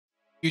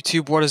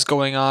YouTube, what is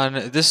going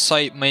on? This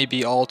site may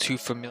be all too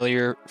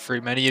familiar for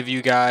many of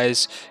you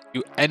guys.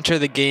 You enter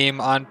the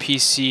game on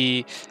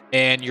PC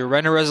and your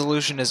render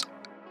resolution is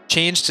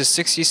changed to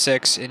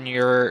 66 and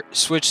you're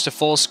switched to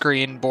full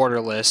screen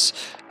borderless,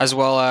 as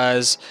well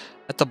as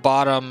at the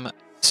bottom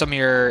some of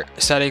your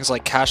settings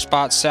like cache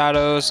spot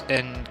shadows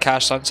and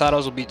cache sun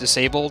shadows will be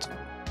disabled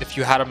if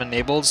you had them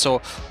enabled.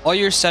 So all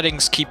your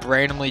settings keep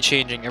randomly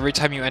changing every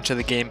time you enter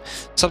the game.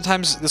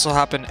 Sometimes this will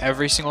happen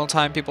every single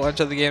time people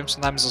enter the game.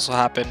 Sometimes this will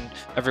happen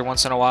every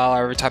once in a while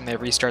or every time they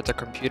restart their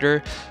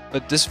computer.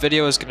 But this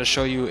video is going to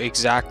show you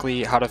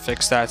exactly how to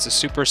fix that. It's a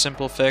super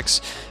simple fix.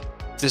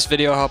 If this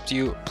video helped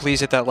you, please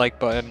hit that like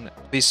button.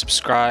 Please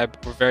subscribe.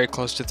 We're very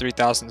close to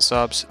 3,000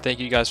 subs. Thank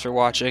you guys for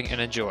watching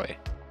and enjoy.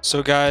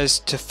 So guys,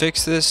 to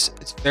fix this,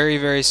 it's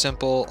very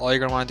simple. All you're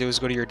going to want to do is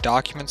go to your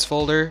documents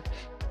folder.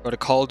 Go to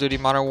Call of Duty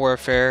Modern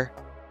Warfare,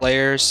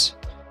 Layers.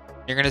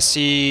 You're going to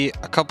see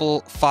a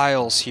couple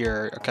files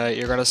here, okay?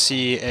 You're going to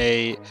see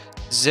a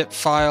zip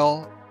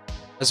file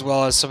as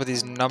well as some of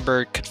these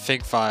numbered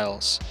config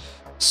files.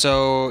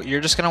 So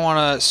you're just going to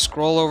want to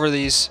scroll over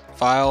these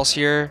files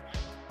here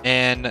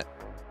and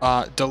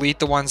delete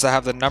the ones that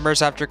have the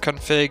numbers after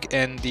config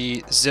and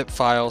the zip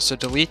file. So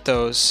delete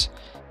those.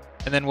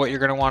 And then what you're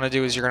going to want to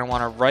do is you're going to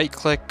want to right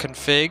click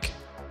config,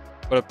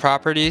 go to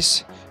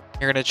properties,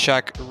 you're going to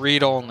check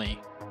read only.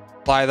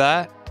 Apply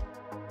that.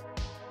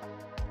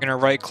 You're going to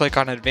right click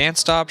on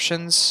advanced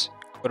options,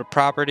 go to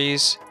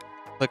properties,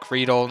 click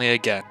read only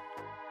again.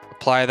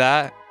 Apply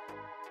that.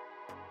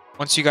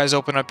 Once you guys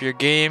open up your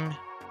game,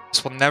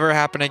 this will never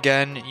happen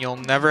again. You'll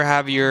never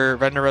have your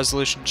render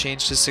resolution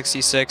changed to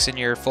 66 and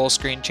your full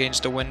screen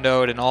changed to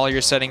windowed and all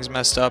your settings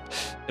messed up.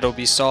 It'll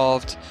be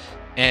solved.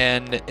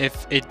 And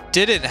if it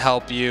didn't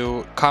help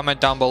you, comment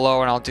down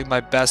below and I'll do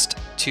my best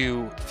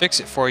to fix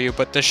it for you,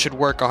 but this should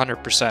work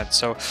 100%.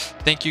 So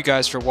thank you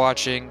guys for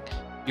watching.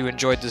 If you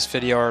enjoyed this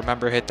video,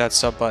 remember, hit that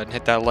sub button,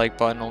 hit that like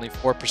button. Only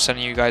 4% of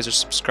you guys are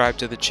subscribed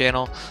to the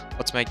channel.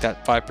 Let's make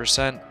that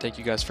 5%. Thank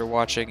you guys for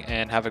watching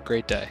and have a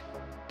great day.